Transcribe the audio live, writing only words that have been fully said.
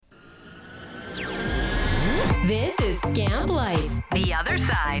This is Scamp Life, The Other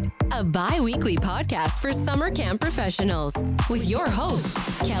Side, a bi-weekly podcast for summer camp professionals with your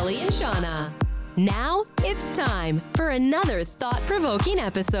hosts, Kelly and Shauna. Now it's time for another thought-provoking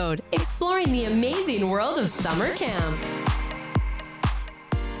episode exploring the amazing world of summer camp.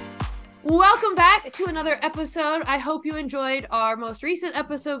 Welcome back to another episode. I hope you enjoyed our most recent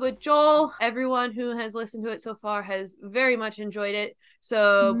episode with Joel. Everyone who has listened to it so far has very much enjoyed it.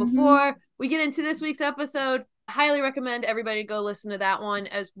 So before we get into this week's episode, I highly recommend everybody go listen to that one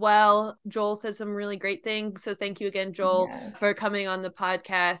as well. Joel said some really great things. So thank you again, Joel, for coming on the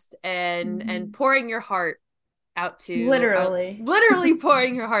podcast and pouring your heart out to literally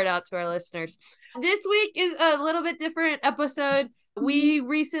pouring your heart out to our listeners. This week is a little bit different episode. We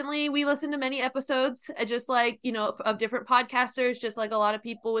listened to many episodes, just like, of different podcasters, just like a lot of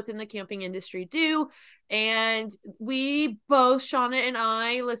people within the camping industry do. And we both, Shauna and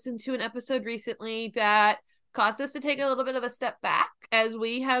I, listened to an episode recently that caused us to take a little bit of a step back, as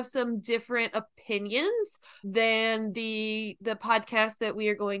we have some different opinions than the podcast that we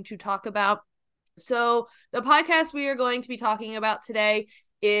are going to talk about. So the podcast we are going to be talking about today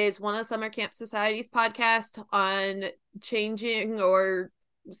is one of Summer Camp Society's podcast on changing or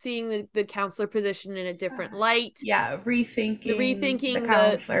seeing the counselor position in a different light. Rethinking the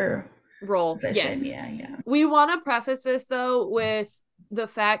counselor role. Position. Yes. Yeah. We want to preface this, though, with the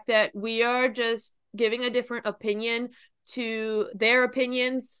fact that we are just giving a different opinion to their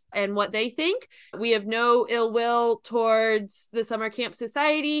opinions and what they think. We have no ill will towards the Summer Camp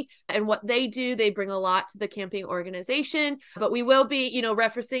Society and what they do. They bring a lot to the camping organization, but we will be,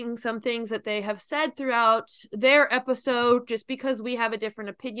 referencing some things that they have said throughout their episode, just because we have a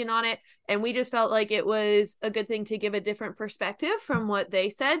different opinion on it. And we just felt like it was a good thing to give a different perspective from what they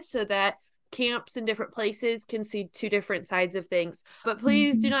said, so that camps in different places can see two different sides of things. But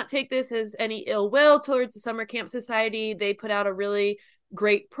please do not take this as any ill will towards the Summer Camp Society. They put out a really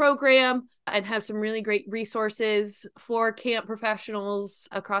great program and have some really great resources for camp professionals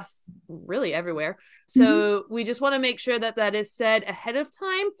across really everywhere. So we just want to make sure that that is said ahead of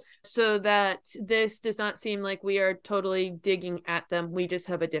time, so that this does not seem like we are totally digging at them. We just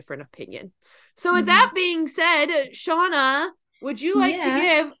have a different opinion. So with that being said, Shauna, would you like to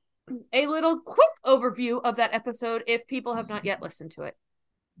give a little quick overview of that episode if people have not yet listened to it?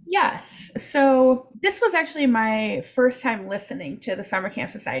 Yes. So this was actually my first time listening to the Summer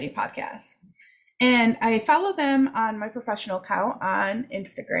Camp Society podcast. And I follow them on my professional account on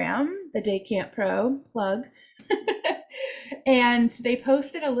Instagram, the Day Camp Pro plug. And they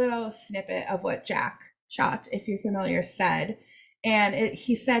posted a little snippet of what Jack Schott, if you're familiar, said. And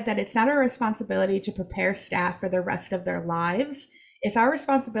he said that it's not our responsibility to prepare staff for the rest of their lives. It's our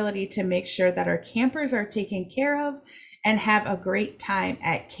responsibility to make sure that our campers are taken care of and have a great time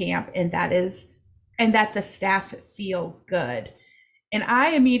at camp, and that the staff feel good. And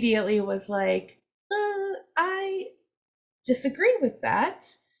I immediately was like, I disagree with that.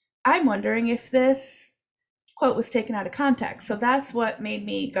 I'm wondering if this quote was taken out of context. So that's what made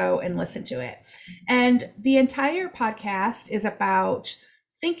me go and listen to it. And the entire podcast is about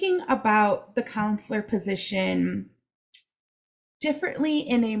thinking about the counselor position differently,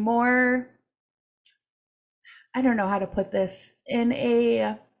 in a more, I don't know how to put this, in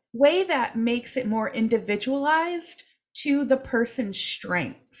a way that makes it more individualized to the person's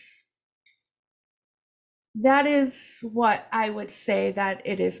strengths. That is what I would say that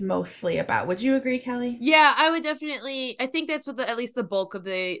it is mostly about. Would you agree, Kelly? Yeah, I would definitely. I think that's what at least the bulk of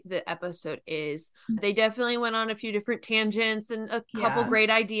the episode is. They definitely went on a few different tangents and a couple great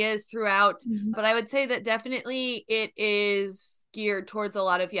ideas throughout. But I would say that definitely it is geared towards a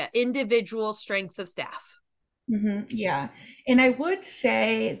lot of, individual strengths of staff. Yeah. And I would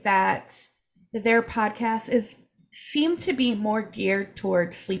say that their podcast seem to be more geared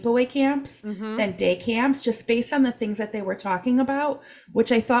towards sleepaway camps than day camps, just based on the things that they were talking about,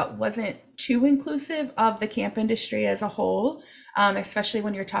 which I thought wasn't too inclusive of the camp industry as a whole, especially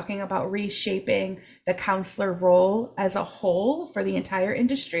when you're talking about reshaping the counselor role as a whole for the entire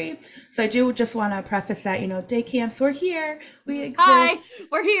industry. So I do just want to preface that, day camps, we're here, we exist. Hi,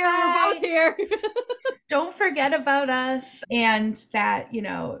 we're here, we're both here. Don't forget about us. And that,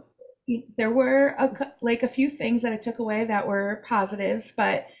 there were a few things that I took away that were positives,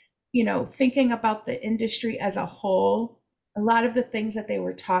 but, thinking about the industry as a whole, a lot of the things that they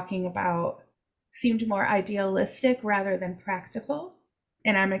were talking about seemed more idealistic rather than practical.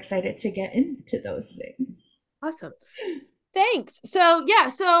 And I'm excited to get into those things. Awesome. Thanks.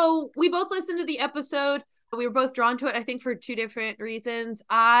 So we both listened to the episode. We were both drawn to it, I think, for two different reasons.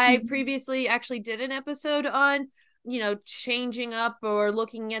 I previously actually did an episode on changing up or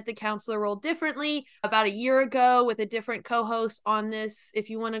looking at the counselor role differently about a year ago with a different co-host on this. If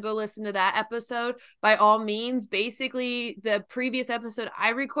you want to go listen to that episode, by all means. Basically, the previous episode I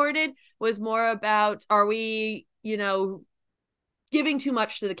recorded was more about, are we, giving too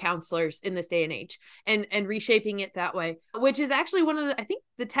much to the counselors in this day and age, and reshaping it that way, which is actually one of the, I think,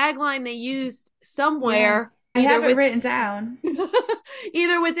 the tagline they used somewhere. Yeah, I have it written down.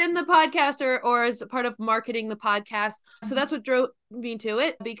 Either within the podcast or as part of marketing the podcast. So that's what drove me to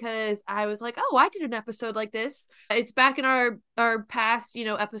it, because I was like, oh, I did an episode like this. It's back in our past,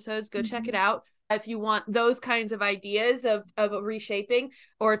 episodes. Go check it out if you want those kinds of ideas of reshaping,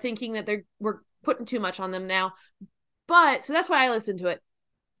 or thinking that we're putting too much on them now. But so that's why I listened to it.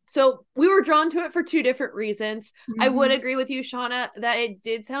 So we were drawn to it for two different reasons. I would agree with you, Shauna, that it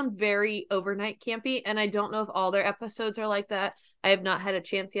did sound very overnight campy, and I don't know if all their episodes are like that. I have not had a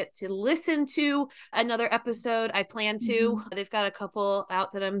chance yet to listen to another episode. I plan to. They've got a couple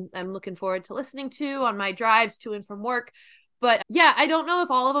out that I'm looking forward to listening to on my drives to and from work. But yeah, I don't know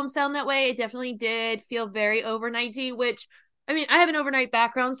if all of them sound that way. It definitely did feel very overnighty, which, I mean, I have an overnight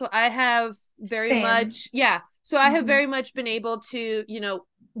background, so I have very much, So I have very much been able to,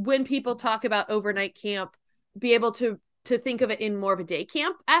 when people talk about overnight camp, be able to think of it in more of a day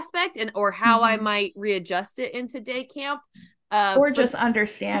camp aspect, or how I might readjust it into day camp. Or just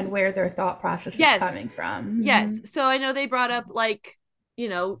understand where their thought process is coming from. Yes. So I know they brought up, like,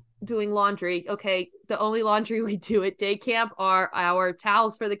 doing laundry. Okay, the only laundry we do at day camp are our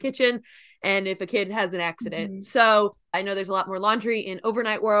towels for the kitchen, and if a kid has an accident. So I know there's a lot more laundry in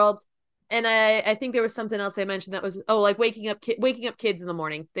overnight world. And I think there was something else I mentioned that was, like waking up kids in the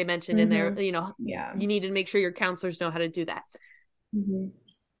morning. They mentioned in there, you need to make sure your counselors know how to do that.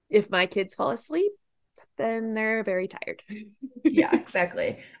 If my kids fall asleep, then they're very tired. Yeah,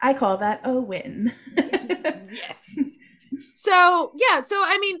 exactly. I call that a win. Yes. So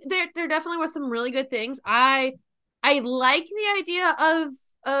I mean, there definitely was some really good things. I like the idea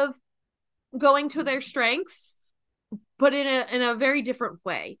of going to their strengths, but in a very different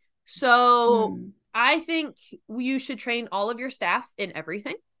way. So I think you should train all of your staff in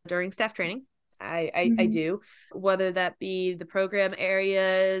everything during staff training. I do, whether that be the program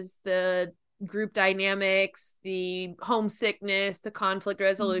areas, the group dynamics, the homesickness, the conflict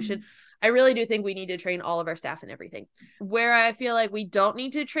resolution. I really do think we need to train all of our staff in everything. Where I feel like we don't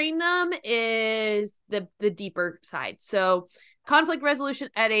need to train them is the deeper side. So conflict resolution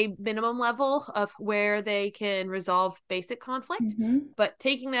at a minimum level of where they can resolve basic conflict, but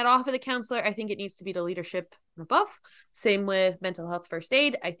taking that off of the counselor, I think it needs to be the leadership and above. Same with mental health first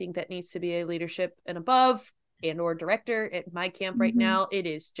aid. I think that needs to be a leadership and above, and or director. At my camp right now, it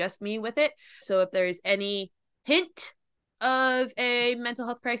is just me with it. So if there's any hint of a mental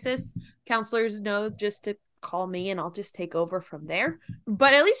health crisis, counselors know just to call me and I'll just take over from there.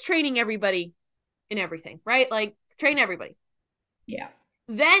 But at least training everybody in everything, right? Like, train everybody. Yeah.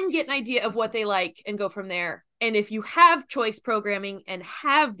 Then get an idea of what they like and go from there. And if you have choice programming and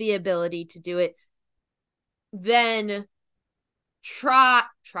have the ability to do it, then try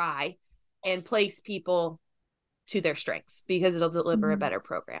and place people to their strengths, because it'll deliver a better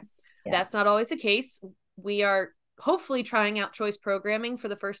program. Yeah. That's not always the case. We are hopefully trying out choice programming for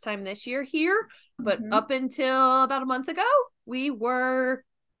the first time this year here, but up until about a month ago, we were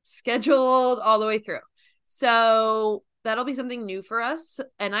scheduled all the way through. So that'll be something new for us.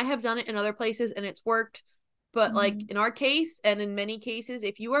 And I have done it in other places and it's worked. But like in our case, and in many cases,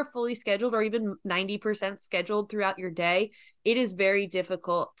 if you are fully scheduled or even 90% scheduled throughout your day, it is very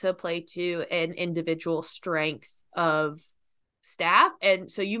difficult to play to an individual strength of staff.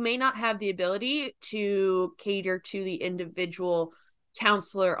 And so you may not have the ability to cater to the individual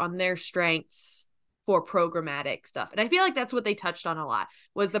counselor on their strengths for programmatic stuff. And I feel like that's what they touched on a lot,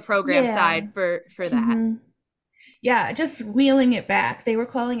 was the program side for that. Yeah, just wheeling it back. They were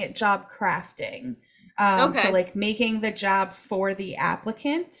calling it job crafting. So like making the job for the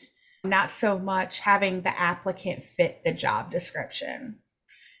applicant, not so much having the applicant fit the job description.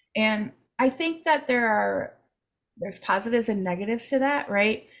 And I think that there's positives and negatives to that,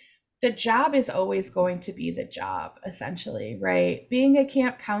 right? The job is always going to be the job, essentially, right? Being a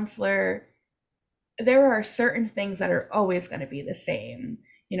camp counselor, there are certain things that are always going to be the same.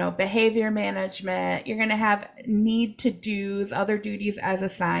 Behavior management, you're going to have need to do's, other duties as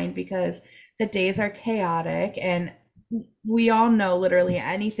assigned, because the days are chaotic, and we all know literally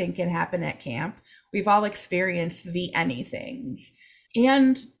anything can happen at camp. We've all experienced the anythings.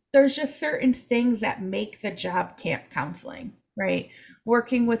 And there's just certain things that make the job camp counseling, right?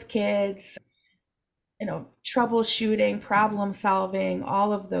 Working with kids, troubleshooting, problem solving,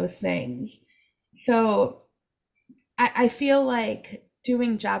 all of those things. So I feel like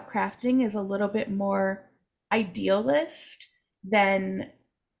doing job crafting is a little bit more idealist than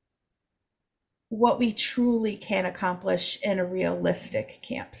what we truly can accomplish in a realistic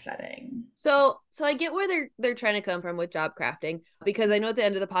camp setting. So I get where they're trying to come from with job crafting, because I know at the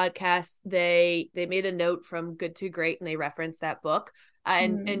end of the podcast they made a note from Good to Great and they referenced that book.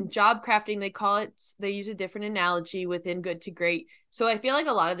 And job crafting, they use a different analogy within Good to Great. So I feel like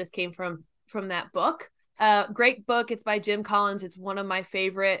a lot of this came from that book. Great book. It's by Jim Collins. It's one of my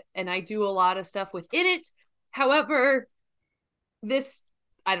favorite, and I do a lot of stuff within it. However,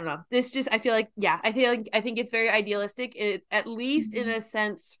 I don't know. This just, I think it's very idealistic, at least in a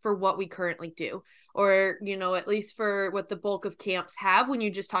sense for what we currently do, or, at least for what the bulk of camps have when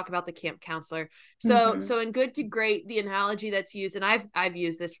you just talk about the camp counselor. So in Good to Great, the analogy that's used, and I've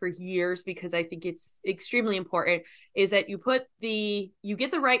used this for years because I think it's extremely important, is that you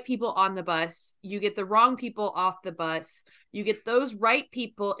get the right people on the bus, you get the wrong people off the bus, you get those right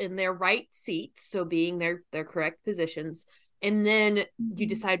people in their right seats, so being their correct positions, and then you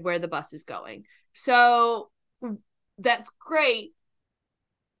decide where the bus is going. So that's great.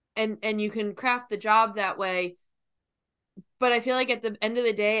 And you can craft the job that way. But I feel like at the end of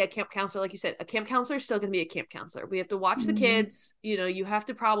the day, a camp counselor, like you said, a camp counselor is still going to be a camp counselor. We have to watch the kids, you have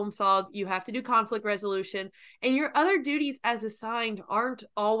to problem solve, you have to do conflict resolution, and your other duties as assigned aren't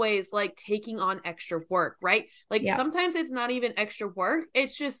always like taking on extra work, right? Like sometimes it's not even extra work.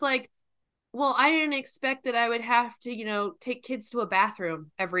 It's just like, well, I didn't expect that I would have to, take kids to a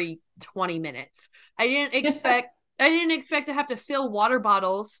bathroom every 20 minutes. I didn't expect to have to fill water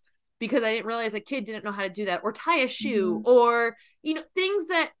bottles because I didn't realize a kid didn't know how to do that, or tie a shoe, or, things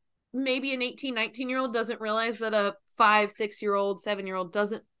that maybe an 18, 19-year-old doesn't realize that a 5, 6-year-old, 7-year-old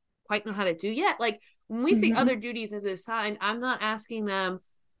doesn't quite know how to do yet. Like when we say other duties as assigned, I'm not asking them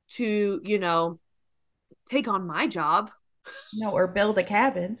to, take on my job. No, or build a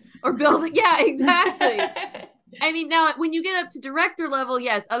cabin. Yeah, exactly. I mean, now when you get up to director level,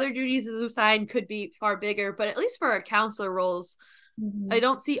 yes, other duties as assigned could be far bigger, but at least for our counselor roles, I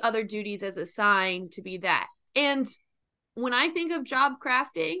don't see other duties as assigned to be that. And when I think of job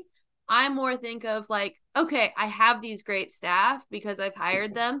crafting, I more think of like, okay, I have these great staff because I've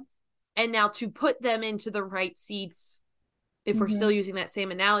hired them, and now to put them into the right seats, if we're still using that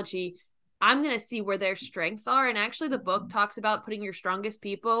same analogy, I'm going to see where their strengths are. And actually the book talks about putting your strongest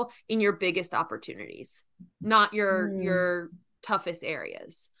people in your biggest opportunities, not your toughest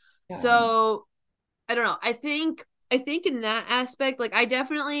areas. Yeah. So I don't know. I think in that aspect, like I'm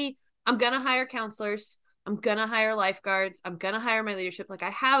going to hire counselors. I'm going to hire lifeguards. I'm going to hire my leadership. Like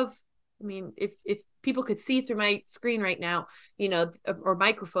if people could see through my screen right now, or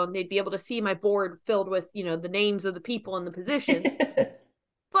microphone, they'd be able to see my board filled with, the names of the people and the positions.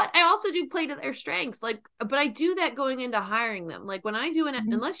 But I also do play to their strengths. But I do that going into hiring them. Like when I do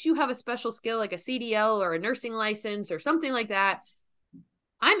unless you have a special skill, like a CDL or a nursing license or something like that,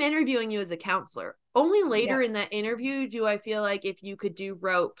 I'm interviewing you as a counselor. Only later in that interview do I feel like if you could do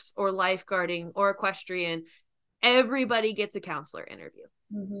ropes or lifeguarding or equestrian, everybody gets a counselor interview.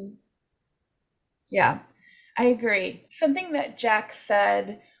 Yeah, I agree. Something that Jack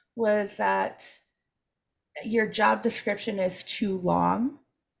said was that your job description is too long.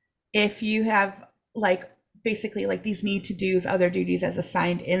 If you have basically these need to do's, other duties as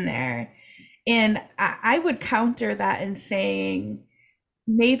assigned in there. And I would counter that in saying,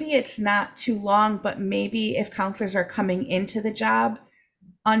 maybe it's not too long, but maybe if counselors are coming into the job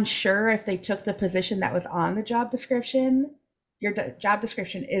unsure if they took the position that was on the job description, your job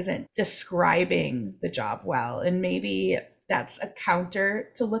description isn't describing the job well. And maybe that's a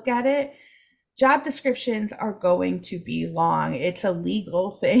counter to look at it. Job descriptions are going to be long. It's a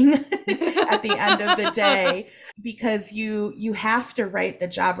legal thing at the end of the day, because you have to write the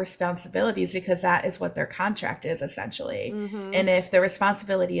job responsibilities, because that is what their contract is essentially. And if the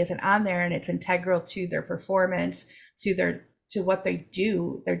responsibility isn't on there and it's integral to their performance, to what they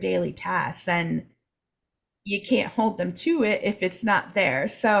do, their daily tasks, then you can't hold them to it if it's not there.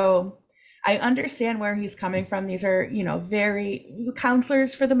 So I understand where he's coming from. These are,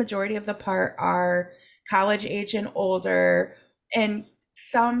 counselors for the majority of the part are college age and older, and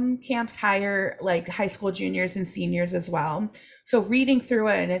some camps hire high school juniors and seniors as well. So reading through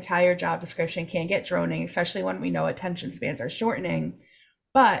an entire job description can get droning, especially when we know attention spans are shortening.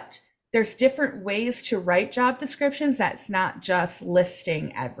 But there's different ways to write job descriptions that's not just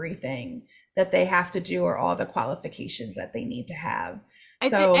listing everything that they have to do or all the qualifications that they need to have.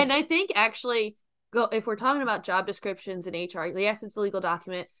 I think actually, if we're talking about job descriptions in HR, yes, it's a legal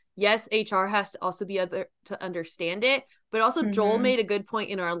document. Yes, HR has to also be to understand it. But also Joel made a good point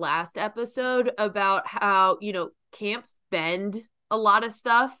in our last episode about how, camps bend a lot of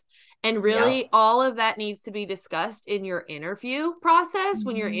stuff. And really, all of that needs to be discussed in your interview process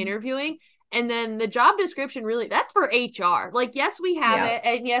when you're interviewing. And then the job description, really, that's for HR. Like, yes, we have it,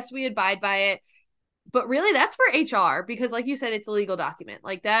 and yes, we abide by it. But really, that's for HR because, like you said, it's a legal document.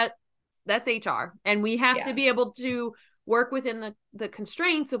 Like that's HR. And we have to be able to work within the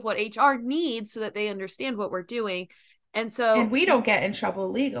constraints of what HR needs so that they understand what we're doing. And we don't get in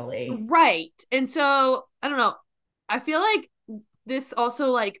trouble legally. Right. And so, I don't know. I feel like this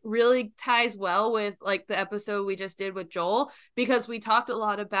also like really ties well with like the episode we just did with Joel, because we talked a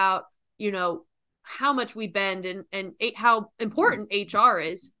lot about, you know, how much we bend and how important HR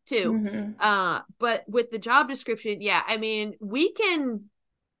is too. But with the job description, I mean, we can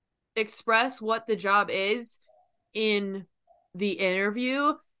express what the job is in the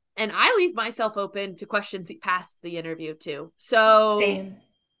interview, and I leave myself open to questions past the interview too. So same.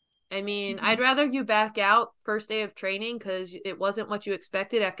 I mean, I'd rather you back out first day of training because it wasn't what you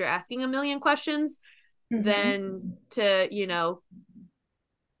expected after asking a million questions than to, you know,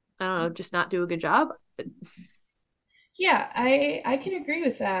 I don't know, just not do a good job. Yeah, I can agree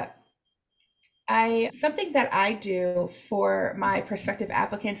with that. Something that I do for my prospective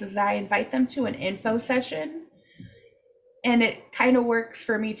applicants is I invite them to an info session. And it kind of works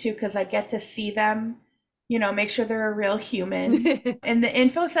for me too, because I get to see them, you know, make sure they're a real human. And the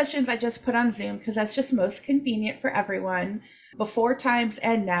info sessions I just put on Zoom because that's just most convenient for everyone. Before times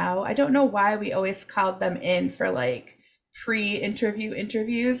and now, I don't know why we always called them in for like pre-interview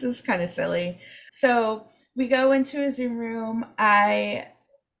interviews. It's kind of silly. So we go into a Zoom room.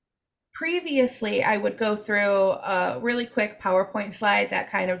 Previously, I would go through a really quick PowerPoint slide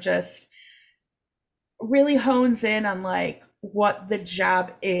that kind of just really hones in on like what the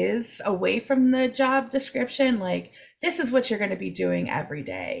job is away from the job description. Like, this is what you're going to be doing every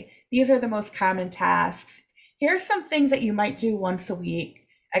day. These are the most common tasks. Here are some things that you might do once a week,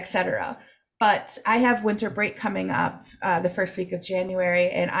 etc. But I have winter break coming up the first week of January,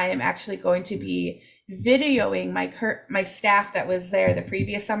 and I am actually going to be videoing my staff that was there the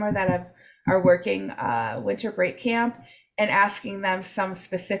previous summer that are working winter break camp and asking them some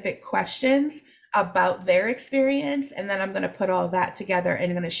specific questions about their experience, and then I'm going to put all that together and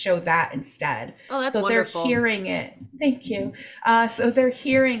I'm going to show that instead. Oh, that's so wonderful. They're hearing it. Thank you. So they're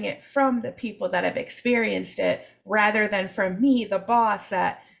hearing it from the people that have experienced it rather than from me, the boss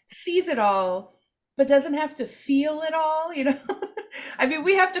that sees it all but doesn't have to feel it all, you know. I mean,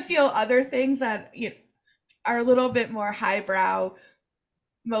 we have to feel other things that, you know, are a little bit more highbrow,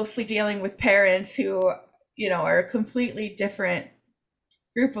 mostly dealing with parents who, you know, are a completely different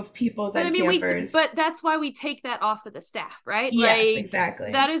group of people than campers. But that's why we take that off of the staff, right? Yes, like,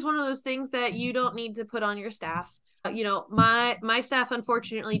 exactly. That is one of those things that you don't need to put on your staff. You know, my staff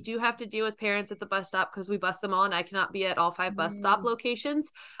unfortunately do have to deal with parents at the bus stop because we bus them all, and I cannot be at all 5 bus stop locations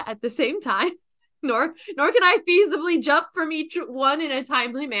at the same time. Nor can I feasibly jump from each one in a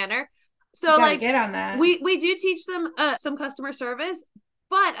timely manner. So like, get on that. We do teach them some customer service,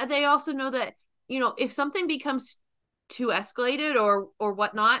 but they also know that, you know, if something becomes too escalated or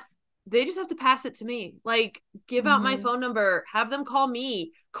whatnot, they just have to pass it to me. Like, give out my phone number, have them call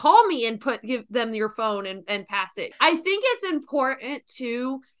me and give them your phone and pass it. I think it's important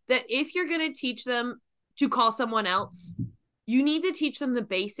too that if you're going to teach them to call someone else, you need to teach them the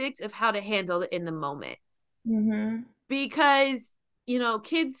basics of how to handle it in the moment. Because, you know,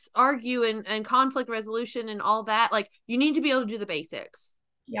 kids argue and conflict resolution and all that. Like, you need to be able to do the basics.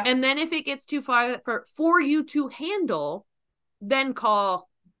 Yep. And then if it gets too far for you to handle, then call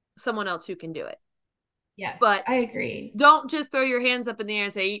someone else who can do it. Yes, but I agree. Don't just throw your hands up in the air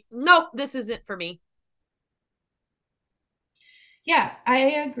and say, nope, this isn't for me. Yeah, I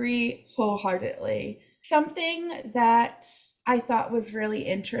agree wholeheartedly. Something that I thought was really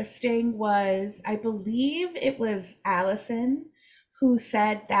interesting was, I believe it was Allison who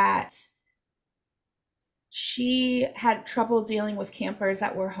said that she had trouble dealing with campers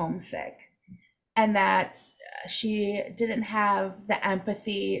that were homesick and that she didn't have the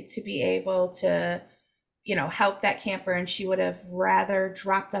empathy to be able to, you know, help that camper, and she would have rather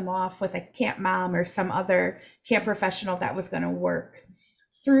dropped them off with a camp mom or some other camp professional that was going to work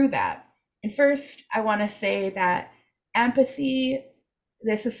through that. And first, I want to say that empathy,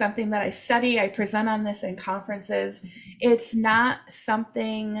 this is something that I study. I present on this in conferences. It's not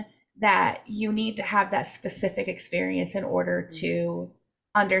something that you need to have that specific experience in order to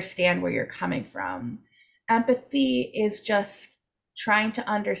understand where you're coming from. Empathy is just trying to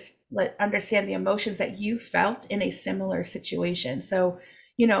understand the emotions that you felt in a similar situation. So,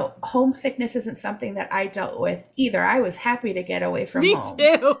 homesickness isn't something that I dealt with either. I was happy to get away from Me home.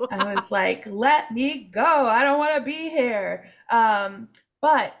 too. I was like, let me go. I don't want to be here.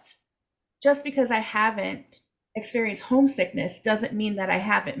 But just because I haven't experienced homesickness doesn't mean that I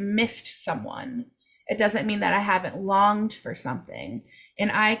haven't missed someone. It doesn't mean that I haven't longed for something.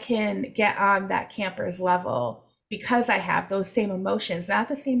 And I can get on that camper's level because I have those same emotions, not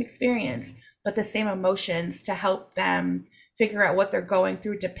the same experience, but the same emotions, to help them figure out what they're going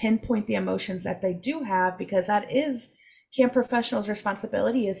through, to pinpoint the emotions that they do have, because that is camp professionals'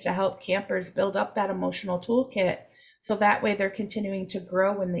 responsibility, is to help campers build up that emotional toolkit, so that way they're continuing to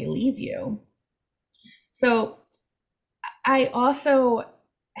grow when they leave you. So I also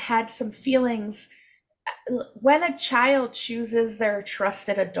had some feelings when a child chooses their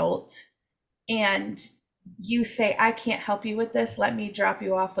trusted adult and you say, I can't help you with this, let me drop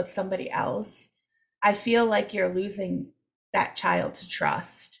you off with somebody else. I feel like you're losing that child's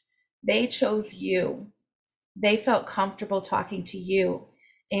trust. They chose you. They felt comfortable talking to you.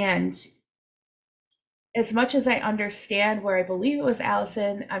 And as much as I understand where I believe it was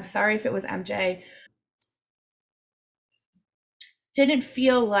Allison, I'm sorry if it was MJ, didn't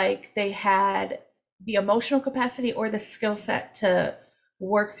feel like they had the emotional capacity or the skill set to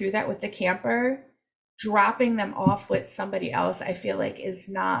work through that with the camper. Dropping them off with somebody else, I feel like, is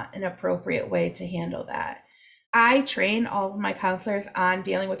not an appropriate way to handle that. I train all of my counselors on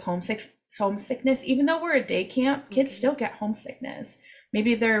dealing with homesickness. Even though we're a day camp, kids still get homesickness.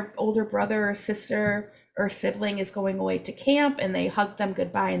 Maybe their older brother or sister or sibling is going away to camp and they hug them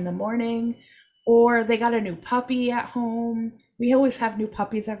goodbye in the morning, or they got a new puppy at home. We always have new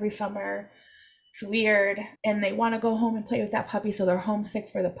puppies every summer. It's weird. And they want to go home and play with that puppy, so they're homesick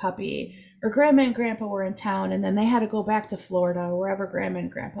for the puppy. Or grandma and grandpa were in town and then they had to go back to Florida or wherever grandma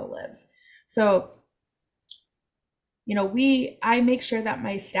and grandpa lives. So, I make sure that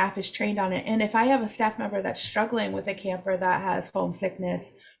my staff is trained on it. And if I have a staff member that's struggling with a camper that has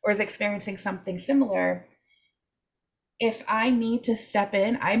homesickness or is experiencing something similar, if I need to step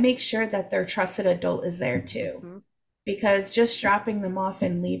in, I make sure that their trusted adult is there too. Because just dropping them off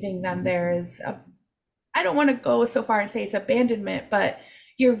and leaving them there is, I don't want to go so far and say it's abandonment, but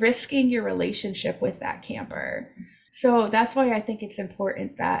you're risking your relationship with that camper. So that's why I think it's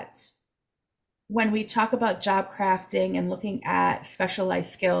important that when we talk about job crafting and looking at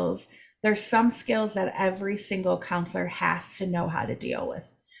specialized skills, there's some skills that every single counselor has to know how to deal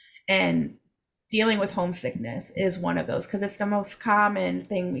with. And dealing with homesickness is one of those, because it's the most common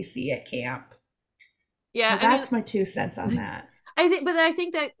thing we see at camp. Yeah, so that's my 2 cents on that. I think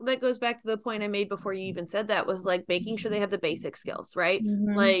that goes back to the point I made before you even said that, with like making sure they have the basic skills, right?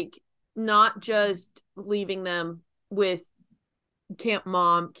 Like not just leaving them with camp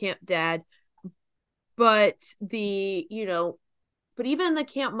mom, camp dad, but but even the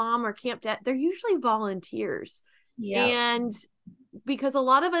camp mom or camp dad, they're usually volunteers. Yeah. And because a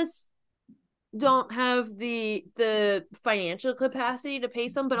lot of us don't have the financial capacity to pay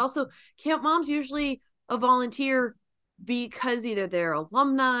some, but also camp mom's usually a volunteer because either they're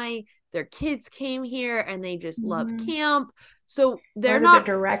alumni, their kids came here and they just love camp. So they're not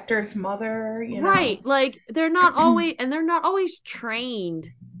the director's mother, right? Like they're not always trained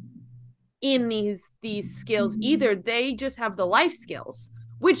in these skills either. They just have the life skills,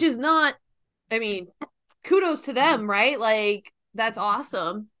 which is not, I mean, kudos to them, right? Like that's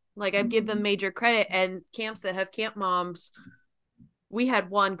awesome. Like I give them major credit. And camps that have camp moms, we had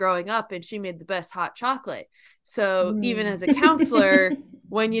one growing up and she made the best hot chocolate. So even as a counselor,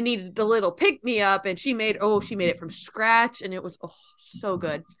 when you needed a little pick me up, and she made it from scratch and it was so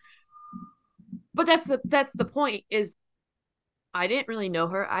good. But that's the point, is I didn't really know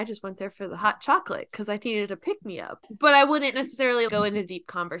her. I just went there for the hot chocolate because I needed a pick me up. But I wouldn't necessarily go into deep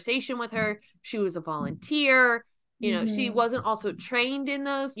conversation with her. She was a volunteer. She wasn't also trained in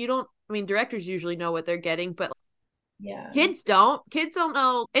those. Directors usually know what they're getting, but kids don't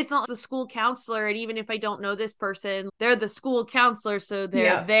know. It's not the school counselor. And even if I don't know this person, they're the school counselor. So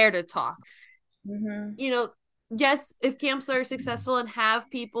they're there to talk. Yes, if camps are successful and have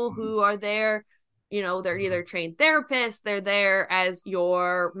people who are there, they're either trained therapists, they're there as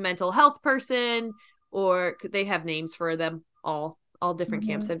your mental health person, or they have names for them. All different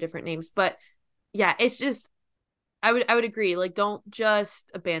camps have different names. But yeah, it's just, I would agree. Like, don't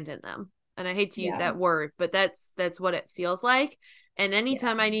just abandon them. And I hate to use that word, but that's what it feels like. And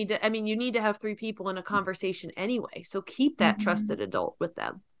anytime you need to have 3 people in a conversation anyway. So keep that trusted adult with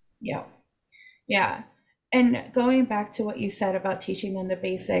them. Yeah. Yeah. And going back to what you said about teaching them the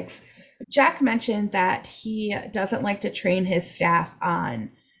basics, Jack mentioned that he doesn't like to train his staff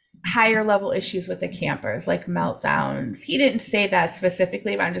on higher level issues with the campers, like meltdowns. He didn't say that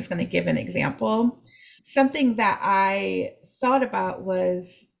specifically, but I'm just going to give an example. Something that I thought about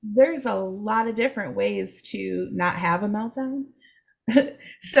was there's a lot of different ways to not have a meltdown.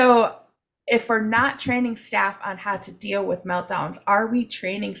 So if we're not training staff on how to deal with meltdowns, are we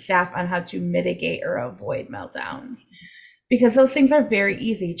training staff on how to mitigate or avoid meltdowns? Because those things are very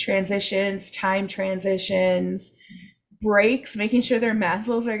easy. Transitions, time transitions, breaks, making sure their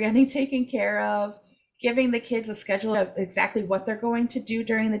muscles are getting taken care of, giving the kids a schedule of exactly what they're going to do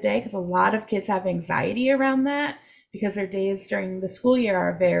during the day, because a lot of kids have anxiety around that because their days during the school year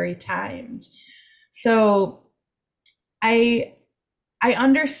are very timed. So I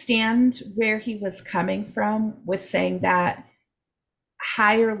understand where he was coming from with saying that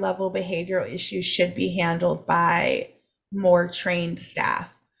higher level behavioral issues should be handled by more trained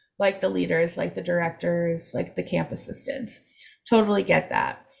staff, like the leaders, like the directors, like the camp assistants. Totally get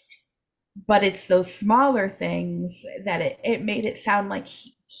that. But it's those smaller things that it made it sound like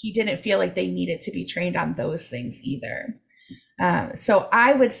he didn't feel like they needed to be trained on those things either. So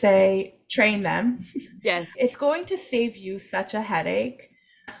I would say train them. Yes. It's going to save you such a headache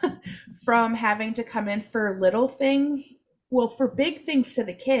from having to come in for little things. Well, for big things to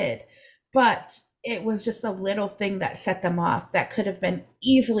the kid, but it was just a little thing that set them off that could have been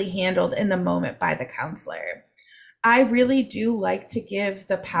easily handled in the moment by the counselor. I really do like to give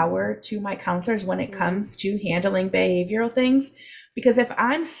the power to my counselors when it comes to handling behavioral things, because if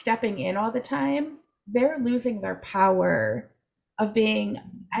I'm stepping in all the time, they're losing their power of being,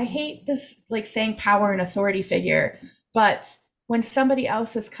 I hate this, like saying power and authority figure, but when somebody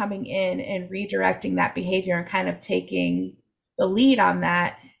else is coming in and redirecting that behavior and kind of taking the lead on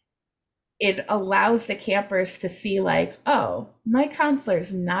that, it allows the campers to see like, oh, my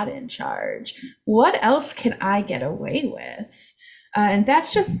counselor's not in charge. What else can I get away with? And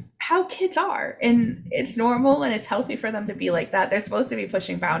that's just how kids are. And it's normal and it's healthy for them to be like that. They're supposed to be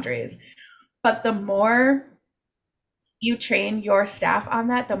pushing boundaries. But the more you train your staff on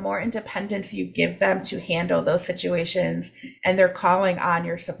that, the more independence you give them to handle those situations, and they're calling on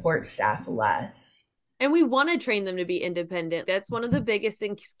your support staff less. And we want to train them to be independent. That's one of the biggest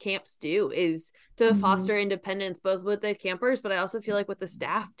things camps do, is to foster independence, both with the campers, but I also feel like with the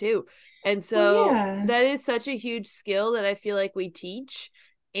staff too. And so that is such a huge skill that I feel like we teach.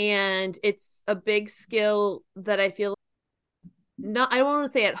 And it's a big skill that I feel I don't want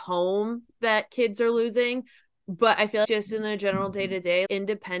to say at home that kids are losing, but I feel like just in the general day-to-day,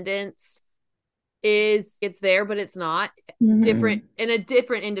 independence it's there, but it's not different, in a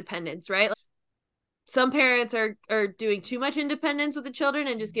different independence, right? Like, some parents are doing too much independence with the children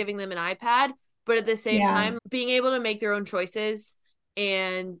and just giving them an iPad, but at the same time, being able to make their own choices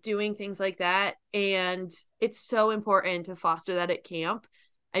and doing things like that. And it's so important to foster that at camp.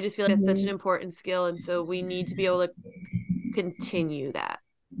 I just feel like it's such an important skill. And so we need to be able to continue that.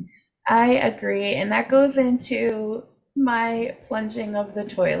 I agree. And that goes into my plunging of the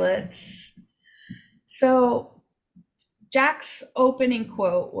toilets. So Jack's opening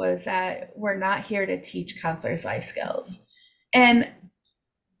quote was that we're not here to teach counselors life skills. And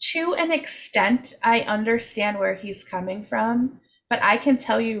to an extent, I understand where he's coming from, but I can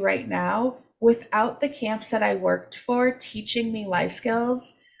tell you right now, without the camps that I worked for teaching me life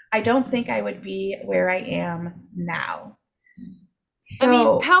skills, I don't think I would be where I am now. So, I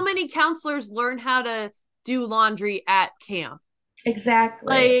mean, how many counselors learn how to do laundry at camp?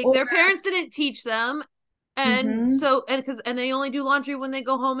 Exactly. Like, their parents didn't teach them. And so, and they only do laundry when they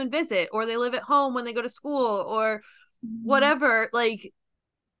go home and visit, or they live at home when they go to school, or whatever. Like,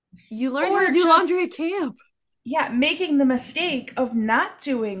 you learn how to do laundry at camp. Yeah, making the mistake of not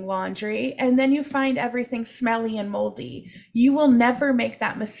doing laundry, and then you find everything smelly and moldy. You will never make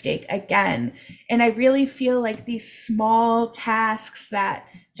that mistake again. And I really feel like these small tasks that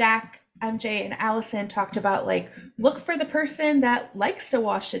Jack, MJ, and Allison talked about, like, look for the person that likes to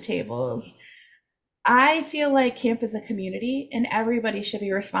wash the tables. I feel like camp is a community and everybody should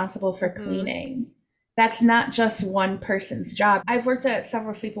be responsible for cleaning. That's not just one person's job. I've worked at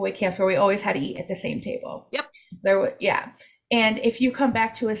several sleepaway camps where we always had to eat at the same table. Yep. And if you come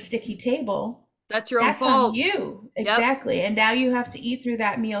back to a sticky table, that's your own fault. On you. Exactly. Yep. And now you have to eat through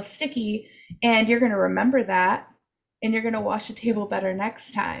that meal sticky, and you're going to remember that, and you're going to wash the table better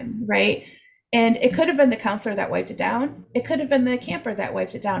next time, right? And it could have been the counselor that wiped it down. It could have been the camper that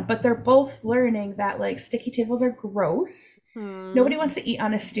wiped it down. But they're both learning that, like, sticky tables are gross. Nobody wants to eat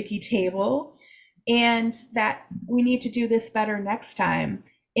on a sticky table. And that we need to do this better next time.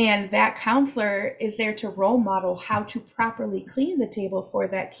 And that counselor is there to role model how to properly clean the table for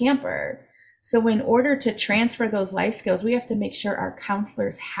that camper. So in order to transfer those life skills, we have to make sure our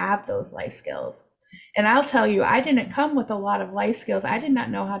counselors have those life skills. And I'll tell you, I didn't come with a lot of life skills. I did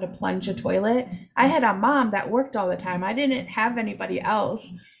not know how to plunge a toilet. I had a mom that worked all the time. I didn't have anybody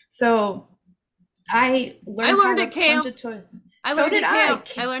else. So I learned how learned to at camp. plunge a toilet. I So learned did at I. camp.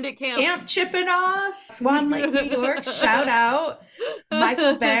 I learned at camp. Camp Chippewa, Swan Lake, New York. Shout out.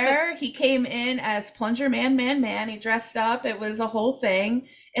 Michael Bear. He came in as Plunger Man. He dressed up. It was a whole thing.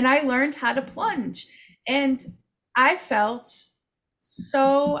 And I learned how to plunge. And I felt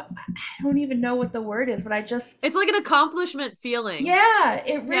so, I don't even know what the word is, but I just. It's like an accomplishment feeling. Yeah,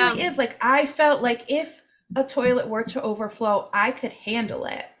 it really is. Like, I felt like if a toilet were to overflow, I could handle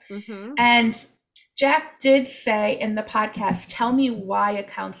it. Mm-hmm. And Jack did say in the podcast, tell me why a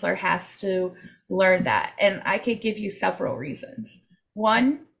counselor has to learn that. And I could give you several reasons.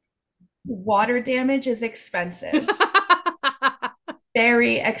 One, water damage is expensive.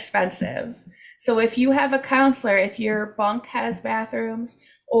 Very expensive. So if you have a counselor, if your bunk has bathrooms,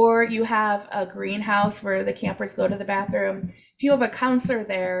 or you have a greenhouse where the campers go to the bathroom, if you have a counselor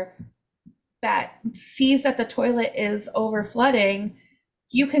there that sees that the toilet is over flooding,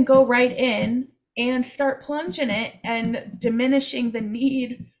 you can go right in and start plunging it and diminishing the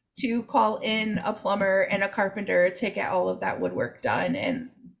need to call in a plumber and a carpenter to get all of that woodwork done and,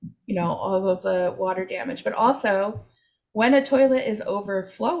 all of the water damage. But also, when a toilet is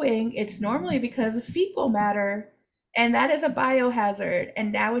overflowing, it's normally because of fecal matter, and that is a biohazard,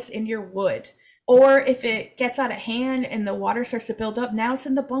 and now it's in your wood. Or if it gets out of hand and the water starts to build up, now it's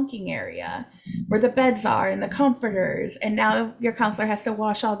in the bunking area where the beds are and the comforters. And now your counselor has to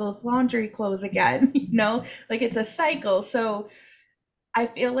wash all those laundry clothes again, like it's a cycle. So I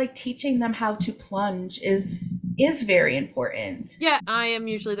feel like teaching them how to plunge is very important. Yeah, I am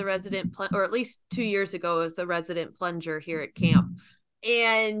usually the resident, or at least 2 years ago, was the resident plunger here at camp.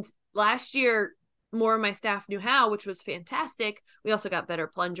 And last year, more of my staff knew how, which was fantastic. We also got better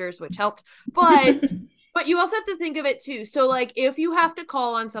plungers, which helped. But you also have to think of it too. So like if you have to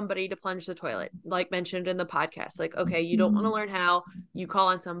call on somebody to plunge the toilet, like mentioned in the podcast, like, okay, you don't want to learn how, you call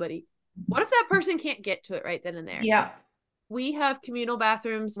on somebody. What if that person can't get to it right then and there? Yeah. We have communal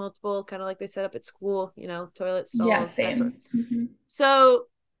bathrooms, multiple, kind of like they set up at school, toilet stalls. Yeah, same. Mm-hmm. So,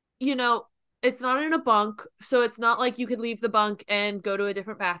 it's not in a bunk, so it's not like you could leave the bunk and go to a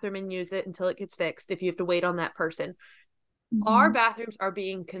different bathroom and use it until it gets fixed if you have to wait on that person. Mm-hmm. Our bathrooms are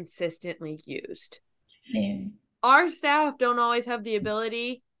being consistently used. Same. Our staff don't always have the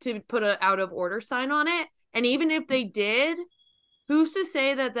ability to put an out of order sign on it. And even if they did, who's to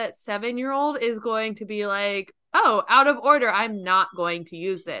say that 7-year-old is going to be like, oh, out of order, I'm not going to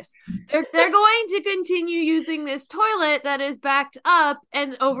use this. They're going to continue using this toilet that is backed up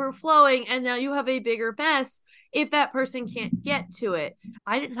and overflowing, and now you have a bigger mess if that person can't get to it.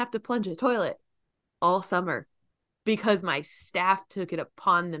 I didn't have to plunge a toilet all summer because my staff took it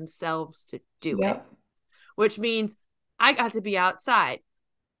upon themselves to do it, which means I got to be outside.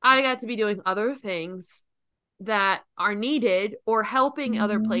 I got to be doing other things that are needed or helping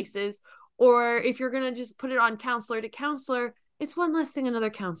other places. Or if you're going to just put it on counselor to counselor, it's one less thing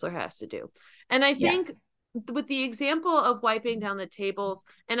another counselor has to do. And I think with the example of wiping down the tables,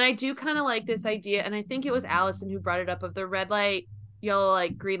 and I do kind of like this idea, and I think it was Allison who brought it up, of the red light, yellow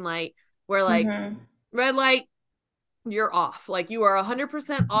light, green light, where like red light, you're off. Like you are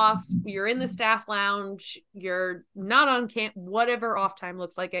 100% off. You're in the staff lounge. You're not on camp, whatever off time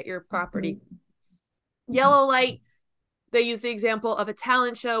looks like at your property. Yellow light, they use the example of a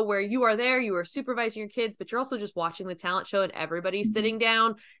talent show where you are there, you are supervising your kids, but you're also just watching the talent show and everybody's sitting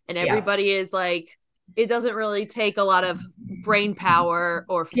down and everybody is like, it doesn't really take a lot of brain power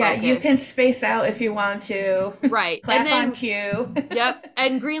or focus. Yeah, you can space out if you want to. Right. Clap on cue. Yep.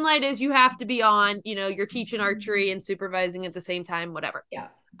 And green light is you have to be on, you're teaching archery and supervising at the same time, whatever. Yeah.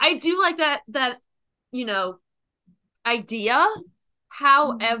 I do like that idea.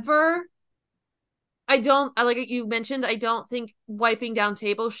 However, like you mentioned, I don't think wiping down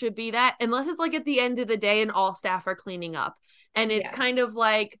tables should be that, unless it's like at the end of the day and all staff are cleaning up. And it's kind of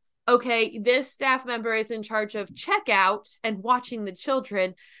like, okay, this staff member is in charge of checkout and watching the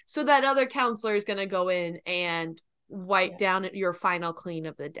children, so that other counselor is going to go in and wipe down your final clean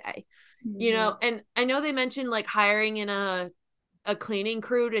of the day. And I know they mentioned like hiring in a cleaning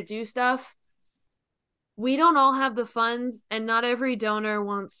crew to do stuff. We don't all have the funds, and not every donor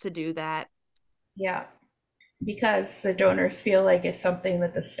wants to do that. Yeah, because the donors feel like it's something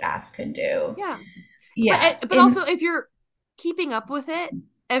that the staff can do. Yeah. Yeah. But also, if you're keeping up with it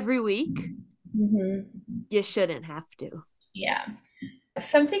every week, you shouldn't have to. Yeah.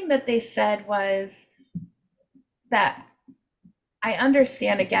 Something that they said was that I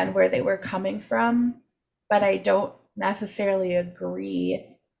understand again where they were coming from, but I don't necessarily agree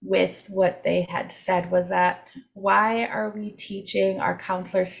with what they had said. Was that why are we teaching our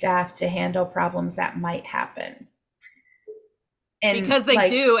counselor staff to handle problems that might happen? And Because they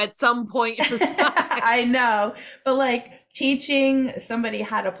like, do at some point in time. I know, but like teaching somebody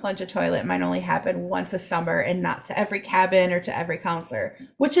how to plunge a toilet might only happen once a summer and not to every cabin or to every counselor,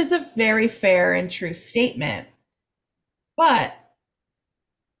 which is a very fair and true statement. But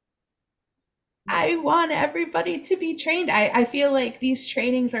I want everybody to be trained. I feel like these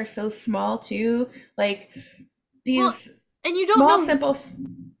trainings are so small too. Like Well, these and you don't small, know, simple,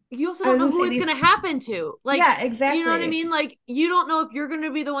 you also I don't was know gonna who say it's going to these, happen to. Like, yeah, you know what I exactly. mean? Like, you don't know if you're going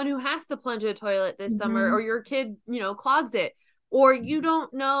to be the one who has to plunge a toilet this summer, or Hmm. your kid, clogs it. Or you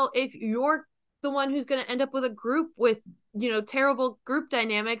don't know if you're the one who's going to end up with a group with, terrible group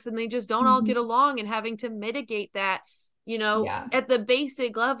dynamics, and they just don't all get Hmm. along, and having to mitigate that, Yeah. at the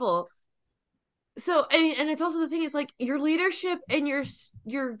basic level. So, I mean, and it's also the thing is like your leadership and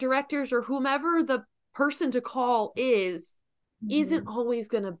your directors or whomever the person to call isn't Hmm. always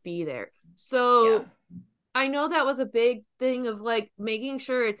going to be there. Yeah. So I know that was a big thing of like making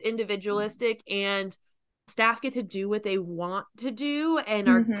sure it's individualistic and staff get to do what they want to do and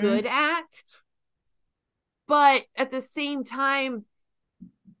are Hmm. good at. But at the same time,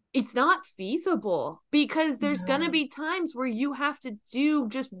 it's not feasible because there's going to No. be times where you have to do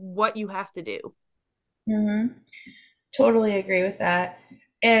just what you have to do. Hmm. Totally agree with that.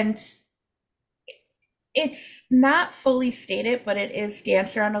 And it's not fully stated, but it is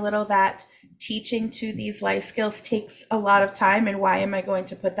danced around a little that teaching to these life skills takes a lot of time. And why am I going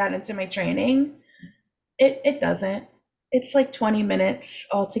to put that into my training? It doesn't. It's like 20 minutes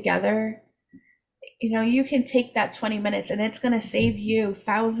altogether. You can take that 20 minutes and it's going to save you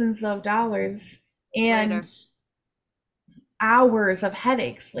thousands of dollars and Later. hours of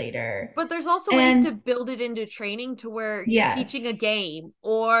headaches later. But there's also ways to And build it into training to where you're teaching a yes. game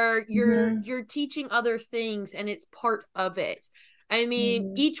or you're Hmm. you're teaching other things and it's part of it. I mean,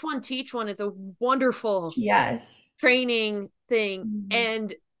 Hmm. each one teach one is a wonderful Yes. training thing. Hmm.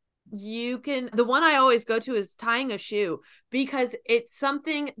 And you can the one I always go to is tying a shoe because it's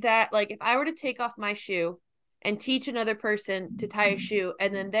something that like if I were to take off my shoe and teach another person to tie a shoe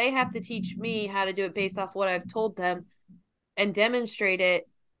and then they have to teach me how to do it based off what I've told them and demonstrate it.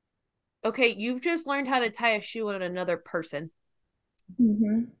 Okay, you've just learned how to tie a shoe on another person.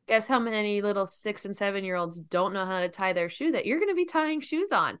 Hmm. Guess how many little 6 and 7 year olds don't know how to tie their shoe that you're going to be tying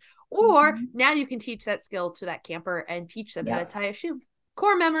shoes on? Or Hmm. now you can teach that skill to that camper and teach them how to Yep. tie a shoe.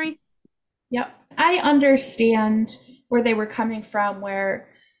 Core memory. Yep. I understand where they were coming from, where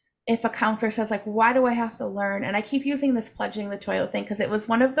if a counselor says, like, why do I have to learn? And I keep using this plunging the toilet thing because it was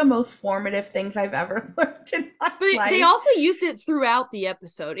one of the most formative things I've ever learned in my But they life. also used it throughout the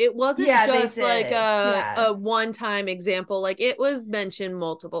episode. It wasn't Yeah, they just like did. Yeah. a one-time example. Like it was mentioned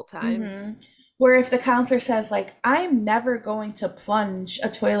multiple Hmm. times. Where if the counselor says, like, I'm never going to plunge a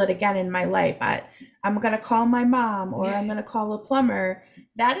toilet again in my life, I'm going to call my mom or I'm going to call a plumber,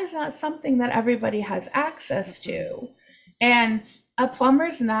 that is not something that everybody has access to. And a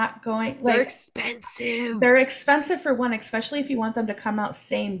plumber's not going, They're like, expensive. they're expensive for one, especially if you want them to come out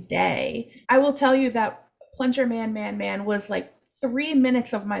same day. I will tell you that Plunger Man was like 3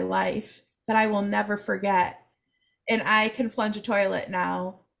 minutes of my life that I will never forget. And I can plunge a toilet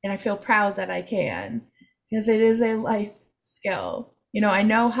now, and I feel proud that I can because it is a life skill. I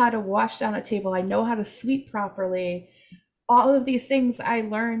know how to wash down a table, I know how to sweep properly. All of these things I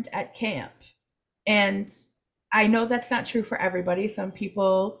learned at camp. And I know that's not true for everybody. Some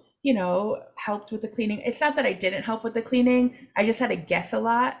people, helped with the cleaning. It's not that I didn't help with the cleaning. I just had to guess a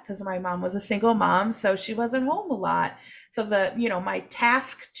lot because my mom was a single mom, so she wasn't home a lot. So my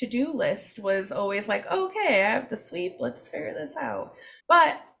task to-do list was always like, okay, I have to sweep, let's figure this out.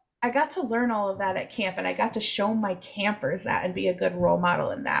 But I got to learn all of that at camp and I got to show my campers that and be a good role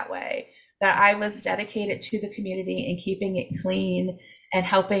model in that way. That I was dedicated to the community and keeping it clean and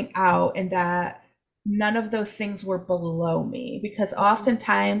helping out, and that none of those things were below me because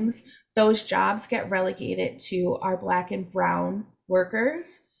oftentimes those jobs get relegated to our Black and brown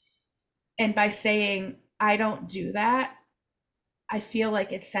workers. And by saying, I don't do that, I feel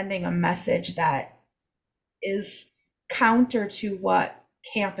like it's sending a message that is counter to what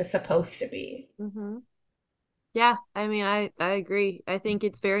camp is supposed to be. Mm-hmm. Yeah, I mean, I agree. I think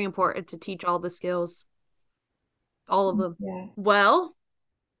it's very important to teach all the skills, all of them. Yeah. Well,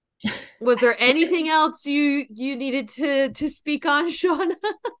 was there anything else you needed to speak on, Shauna?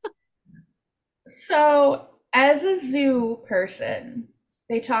 So, as a zoo person,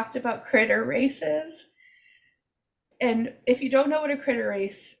 they talked about critter races. And if you don't know what a critter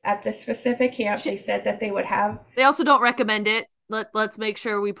race at this specific camp, they said that they would have. They also don't recommend it. Let's make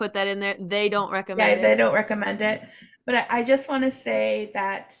sure we put that in there. They don't recommend it. Yeah, they don't recommend it. But I just want to say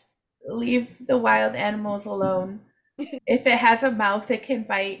that leave the wild animals alone. If it has a mouth, it can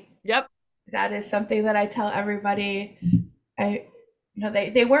bite. Yep. That is something that I tell everybody.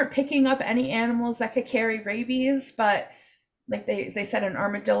 They weren't picking up any animals that could carry rabies, but like they said an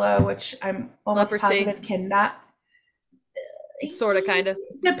armadillo, which I'm almost positive cannot. Sort of, kind of.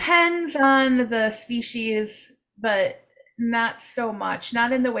 Depends on the species, but not so much.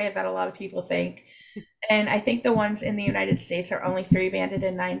 Not in the way that a lot of people think. And I think the ones in the United States are only 3-banded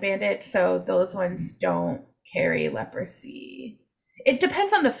and 9-banded, so those ones don't carry leprosy. It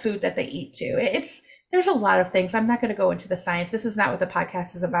depends on the food that they eat too. There's a lot of things. I'm not going to go into the science. This is not what the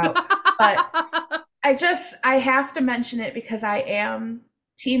podcast is about. But I have to mention it because I am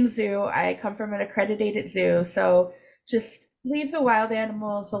Team Zoo. I come from an accredited zoo, so just leave the wild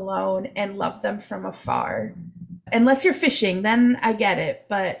animals alone and love them from afar. Unless you're fishing, then I get it.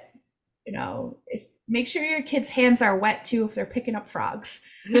 But make sure your kids' hands are wet too if they're picking up frogs.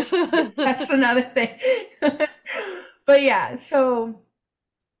 That's another thing. But yeah, so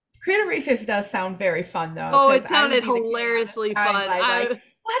Critter Racers does sound very fun though. Oh, it sounded hilariously fun. Like,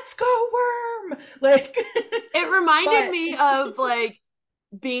 let's go worm! Like it reminded me of like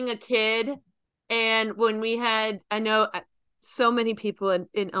being a kid, and when we had, I know so many people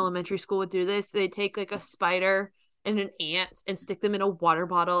in elementary school would do this. They take like a spider and an ant and stick them in a water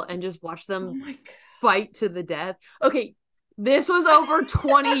bottle and just watch them fight to the death. Okay, this was over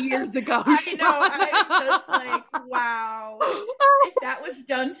 20 years ago. I know. I'm just like, wow. If that was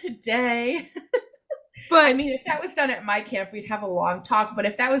done today. But I mean, if that was done at my camp, we'd have a long talk. But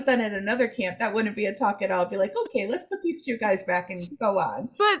if that was done at another camp, that wouldn't be a talk at all. It'd be like, okay, let's put these two guys back and go on.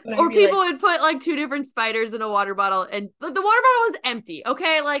 But or people would put like 2 different spiders in a water bottle, and the water bottle was empty.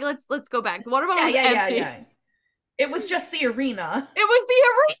 Okay, like let's go back. The water bottle was empty. Yeah. It was just the arena. It was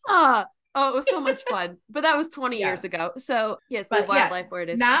the arena. Oh, it was so much fun. But that was 20 years ago. So yes, live wildlife where it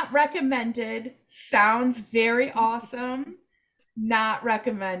is. Not recommended. Sounds very awesome. Not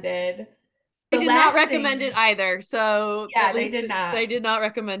recommended. They did not recommend it either. So yeah, they did not. They did not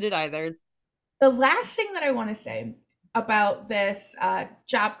recommend it either. The last thing that I want to say about this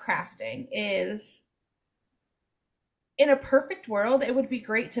job crafting is, in a perfect world, it would be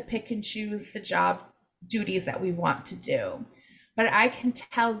great to pick and choose the job duties that we want to do. But I can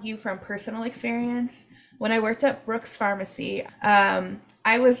tell you from personal experience, when I worked at Brooks Pharmacy,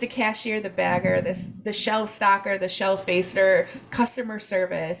 I was the cashier, the bagger, the shelf stocker, the shelf facer, customer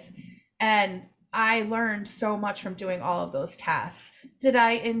service. And I learned so much from doing all of those tasks. Did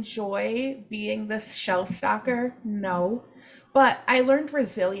I enjoy being this shelf stocker? No. But I learned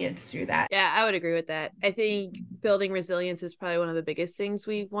resilience through that. Yeah, I would agree with that. I think building resilience is probably one of the biggest things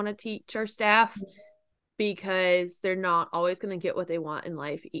we want to teach our staff, because they're not always going to get what they want in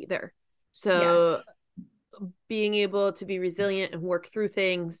life either. So being able to be resilient and work through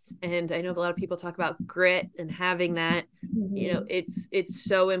things. And I know a lot of people talk about grit and having that, it's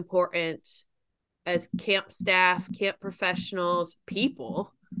so important as camp staff, camp professionals,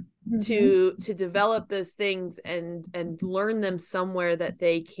 people to develop those things and learn them somewhere that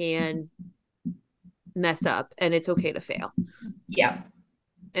they can mess up and it's okay to fail. Yeah.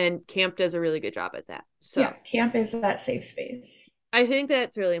 And camp does a really good job at that. So yeah, camp is that safe space. I think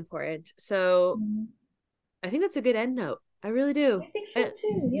that's really important. So I think that's a good end note. I really do. I think so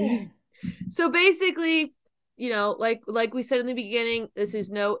too. Yeah. So basically, like we said in the beginning, this is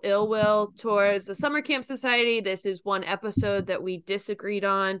no ill will towards the Summer Camp Society. This is one episode that we disagreed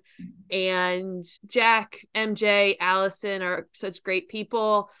on. And Jack, MJ, Allison are such great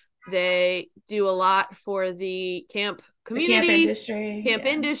people. They do a lot for the camp community, camp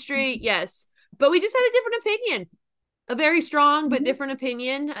industry. Yes. But we just had a different opinion, a very strong but different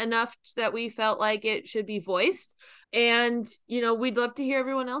opinion, enough that we felt like it should be voiced. And, we'd love to hear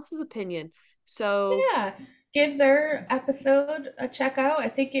everyone else's opinion. So yeah, give their episode a check out. I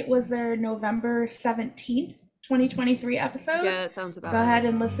think it was their November 17th, 2023 episode. Yeah, that sounds about right. Go ahead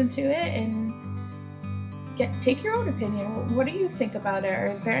and listen to it and take your own opinion. What do you think about it? Or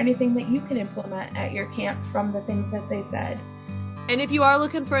is there anything that you can implement at your camp from the things that they said? And if you are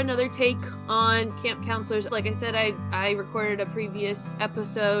looking for another take on camp counselors, like I said, I recorded a previous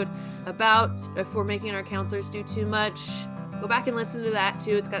episode about if we're making our counselors do too much. Go back and listen to that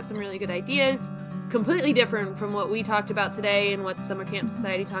too. It's got some really good ideas, completely different from what we talked about today and what Summer Camp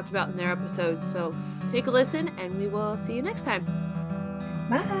Society talked about in their episode. So take a listen and we will see you next time.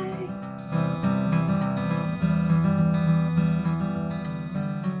 Bye.